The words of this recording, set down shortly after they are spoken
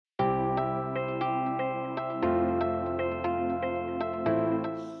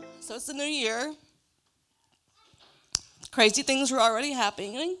So it's a new year. Crazy things were already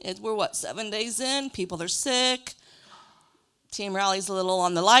happening. We're, 7 days in? People are sick. Team Rally's a little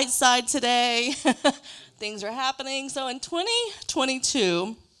on the light side today. Things are happening. So in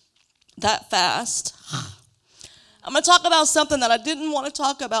 2022, that fast, I'm going to talk about something that I didn't want to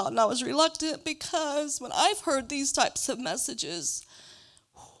talk about, and I was reluctant because when I've heard these types of messages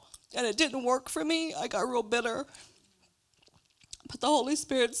and it didn't work for me, I got real bitter. But the Holy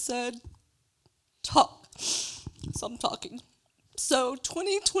Spirit said, talk. So I'm talking. So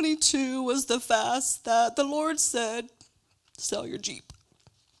 2022 was the fast that the Lord said, sell your Jeep.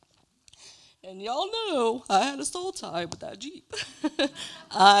 And y'all know I had a soul tie with that Jeep.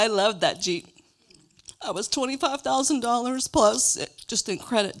 I loved that Jeep. I was $25,000 plus just in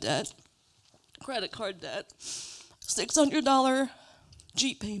credit card debt, $600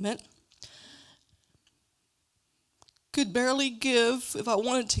 Jeep payment. Could barely give if I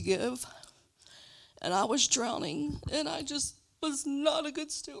wanted to give. And I was drowning, and I just was not a good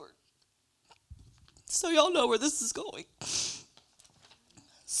steward. So y'all know where this is going.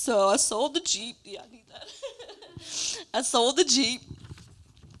 So I sold the Jeep. Yeah, I need that. I sold the Jeep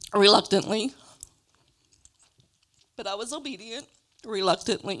reluctantly. But I was obedient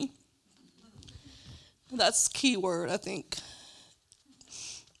reluctantly. That's key word, I think.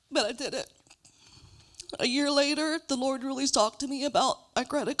 But I did it. A year later, the Lord really talked to me about my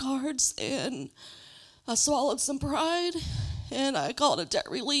credit cards, and I swallowed some pride, and I called a debt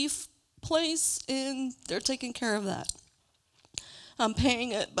relief place, and they're taking care of that. I'm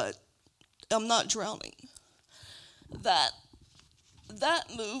paying it, but I'm not drowning. That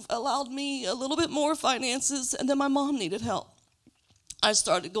move allowed me a little bit more finances, and then my mom needed help. I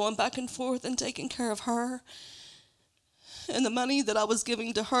started going back and forth and taking care of her, and the money that I was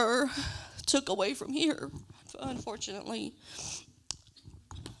giving to her took away from here, unfortunately.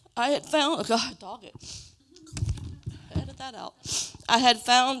 I had found, oh God, dog it. Edit that out. I had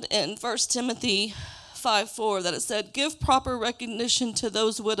found in 1 Timothy 5:4 that it said, give proper recognition to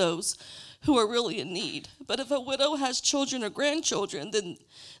those widows who are really in need. But if a widow has children or grandchildren, then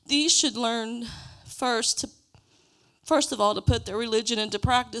these should learn first of all to put their religion into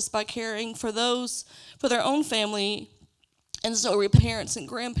practice by caring for their own family, and so parents and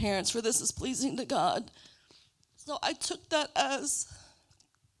grandparents, for this is pleasing to God. So I took that as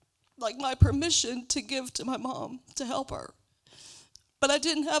like my permission to give to my mom to help her. But I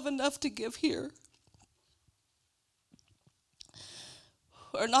didn't have enough to give here.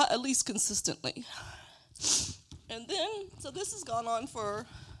 Or not at least consistently. And then, so this has gone on for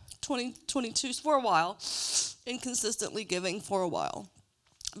 2022, for a while, inconsistently giving for a while.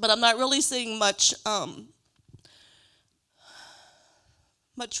 But I'm not really seeing much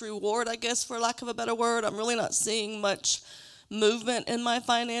reward, I guess, for lack of a better word. I'm really not seeing much movement in my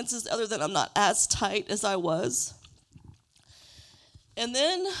finances other than I'm not as tight as I was. And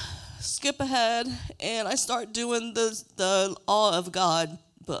then skip ahead, and I start doing the Awe of God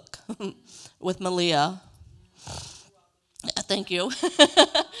book with Malia. Thank you.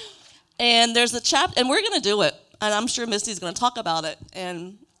 And there's a chapter, and we're going to do it, and I'm sure Misty's going to talk about it.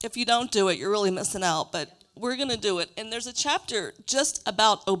 And if you don't do it, you're really missing out, but we're going to do it. And there's a chapter just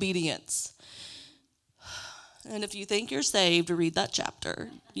about obedience. And if you think you're saved, read that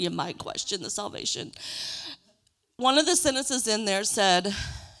chapter. You might question the salvation. One of the sentences in there said,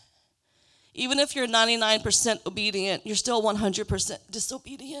 even if you're 99% obedient, you're still 100%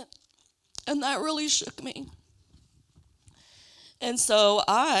 disobedient. And that really shook me. And so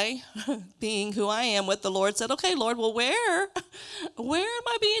I, being who I am with the Lord, said, okay, Lord, well, where am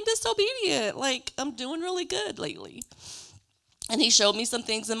I being disobedient? Like, I'm doing really good lately. And he showed me some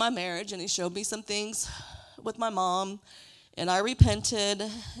things in my marriage, and he showed me some things with my mom, and I repented,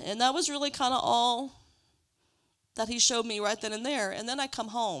 and that was really kind of all that he showed me right then and there. And then I come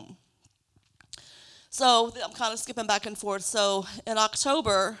home. So I'm kind of skipping back and forth. So in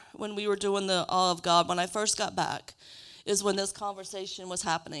October, when we were doing the Awe of God, when I first got back, is when this conversation was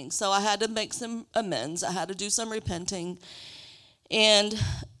happening. So I had to make some amends. I had to do some repenting. And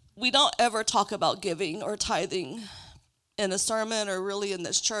we don't ever talk about giving or tithing in a sermon or really in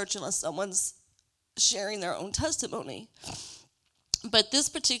this church unless someone's sharing their own testimony. But this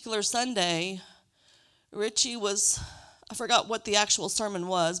particular Sunday, Richie I forgot what the actual sermon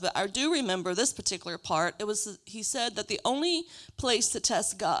was, but I do remember this particular part. He said that the only place to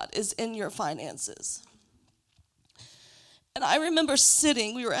test God is in your finances. And I remember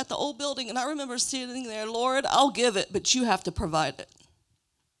we were at the old building, and I remember sitting there, Lord, I'll give it, but you have to provide it.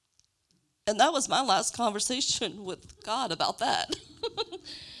 And that was my last conversation with God about that.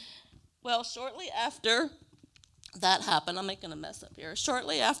 Well, shortly after, that happened. I'm making a mess up here.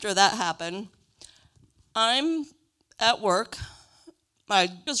 Shortly after that happened, I'm at work. My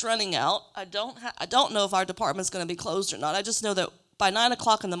is running out. I don't know if our department's going to be closed or not. I just know that by 9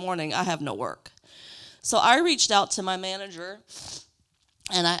 o'clock in the morning, I have no work. So I reached out to my manager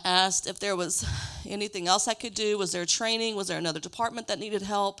and I asked if there was anything else I could do. Was there training? Was there another department that needed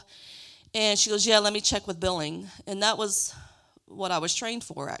help? And she goes, yeah, let me check with billing. And that was what I was trained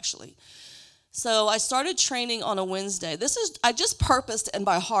for, actually. So I started training on a Wednesday. I just purposed in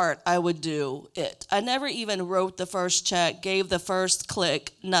my heart I would do it. I never even wrote the first check, gave the first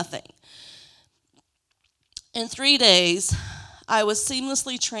click, nothing. In 3 days, I was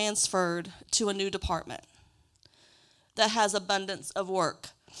seamlessly transferred to a new department that has abundance of work.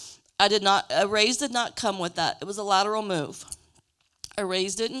 A raise did not come with that. It was a lateral move. A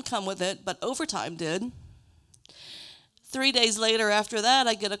raise didn't come with it, but overtime did. 3 days later after that,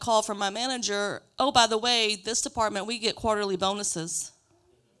 I get a call from my manager. Oh, by the way, this department, we get quarterly bonuses.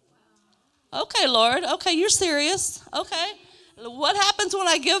 Okay, Lord. Okay, you're serious. Okay. What happens when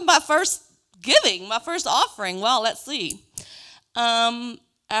I give my first offering? Well, let's see.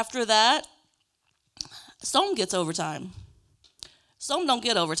 After that, Stone gets overtime. Stone don't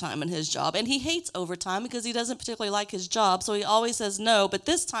get overtime in his job, and he hates overtime because he doesn't particularly like his job, so he always says no, but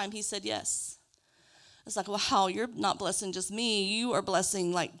this time he said yes. It's like, wow, you're not blessing just me, you are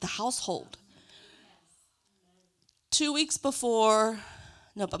blessing like the household. 2 weeks before,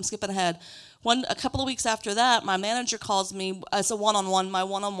 nope, I'm skipping ahead. A couple of weeks after that, my manager calls me as my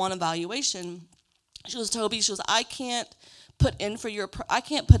one-on-one evaluation. She goes, Toby, I can't put in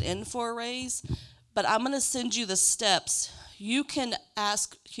for a raise, but I'm going to send you the steps. You can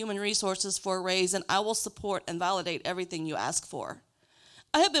ask Human Resources for a raise, and I will support and validate everything you ask for.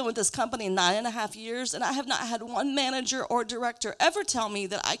 I have been with this company 9.5 years, and I have not had one manager or director ever tell me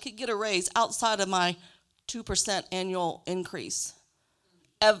that I could get a raise outside of my 2% annual increase,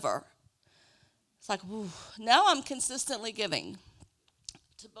 ever. It's like, whew. Now I'm consistently giving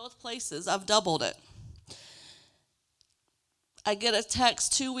to both places. I've doubled it. I get a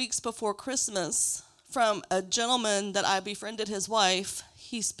text 2 weeks before Christmas from a gentleman that I befriended his wife.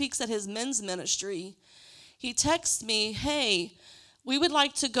 He speaks at his men's ministry. He texts me, hey, we would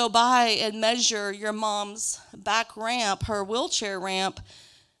like to go by and measure your mom's back ramp, her wheelchair ramp.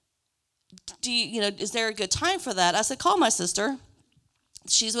 Is there a good time for that? I said, call my sister.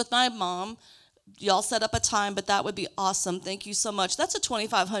 She's with my mom. Y'all set up a time, but that would be awesome. Thank you so much. That's a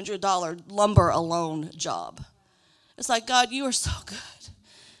 $2,500 lumber alone job. It's like, God, you are so good.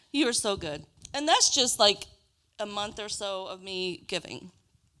 You are so good. And that's just like a month or so of me giving.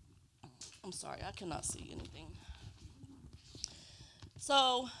 I'm sorry, I cannot see anything.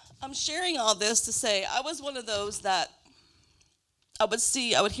 So I'm sharing all this to say I was one of those that I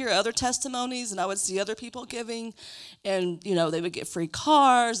would hear other testimonies, and I would see other people giving, and they would get free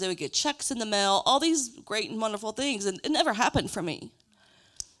cars, they would get checks in the mail, all these great and wonderful things, and it never happened for me.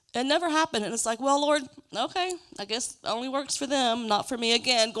 It never happened, and it's like, well, Lord, okay, I guess it only works for them, not for me.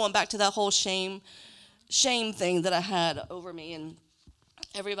 Again, going back to that whole shame thing that I had over me, and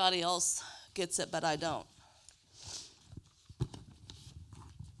everybody else gets it, but I don't.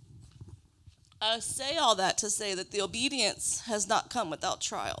 I say all that to say that the obedience has not come without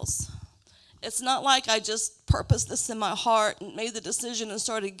trials. It's not like I just purposed this in my heart and made the decision and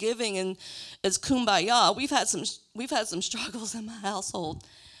started giving and it's kumbaya. We've had some struggles in my household.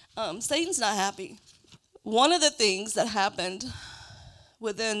 Satan's not happy. One of the things that happened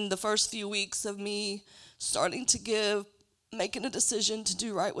within the first few weeks of me starting to give, making a decision to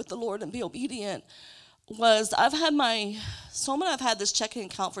do right with the Lord and be obedient, was I've had this checking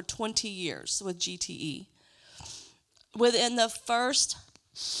account for 20 years with GTE. Within the first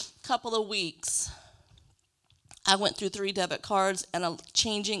couple of weeks, I went through 3 debit cards and a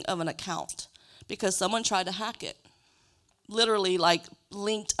changing of an account because someone tried to hack it. Literally, like,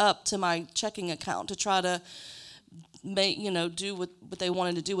 linked up to my checking account to try to do what they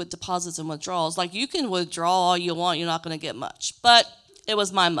wanted to do with deposits and withdrawals. Like, you can withdraw all you want, you're not going to get much. But it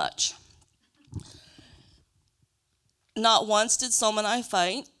was my much. Not once did Soma and I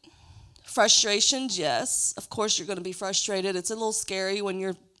fight. Frustrations, yes. Of course you're going to be frustrated. It's a little scary when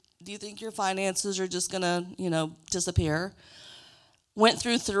you think your finances are just going to, disappear. Went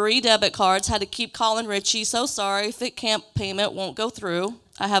through 3 debit cards, had to keep calling Richie. So sorry, Fit Camp payment won't go through.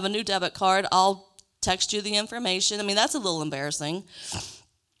 I have a new debit card. I'll text you the information. I mean, that's a little embarrassing.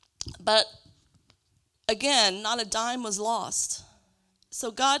 But again, not a dime was lost. So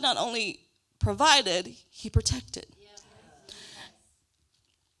God not only provided, he protected.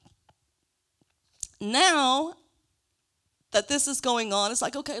 Now that this is going on, it's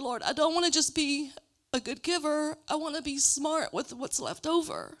like, okay, Lord, I don't want to just be a good giver, I want to be smart with what's left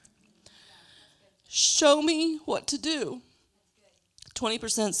over. Show me what to do.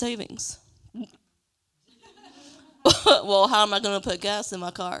 20% savings. Well, how am I going to put gas in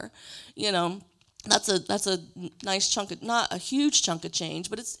my car? You know, that's a nice chunk of, not a huge chunk of change,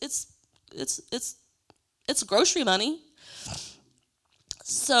 but it's grocery money.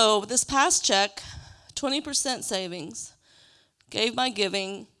 So this past check, 20% savings, gave my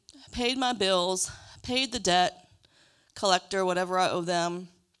giving, paid my bills, paid the debt collector, whatever I owe them,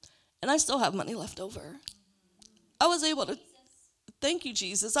 and I still have money left over. I was able to, thank you,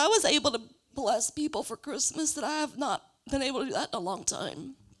 Jesus. I was able to bless people for Christmas that I have not been able to do that in a long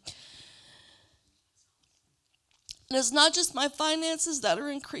time. And it's not just my finances that are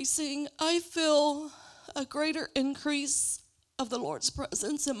increasing. I feel a greater increase of the Lord's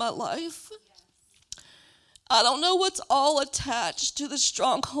presence in my life. I don't know what's all attached to the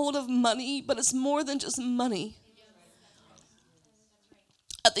stronghold of money, but it's more than just money.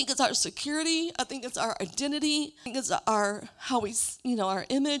 I think it's our security. I think it's our identity. I think it's our how we, our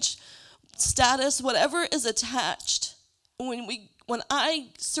image, status, whatever is attached. When I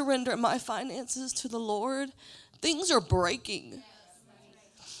surrender my finances to the Lord, things are breaking.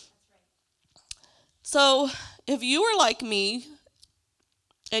 So if you were like me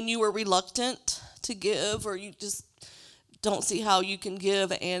and you were reluctant to give, or you just don't see how you can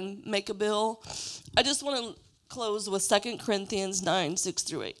give and make a bill, I just want to close with 2 Corinthians 9, 6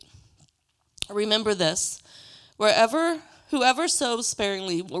 through 8. Remember this: whoever sows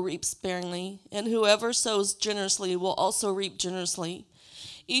sparingly will reap sparingly, and whoever sows generously will also reap generously.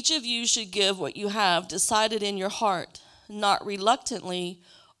 Each of you should give what you have decided in your heart, not reluctantly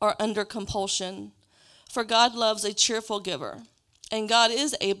or under compulsion. For God loves a cheerful giver, and God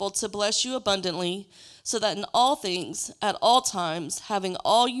is able to bless you abundantly, so that in all things, at all times, having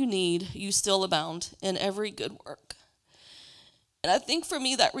all you need, you still abound in every good work. And I think for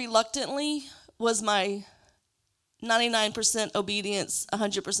me that reluctantly was my 99% obedience,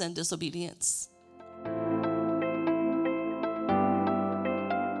 100% disobedience.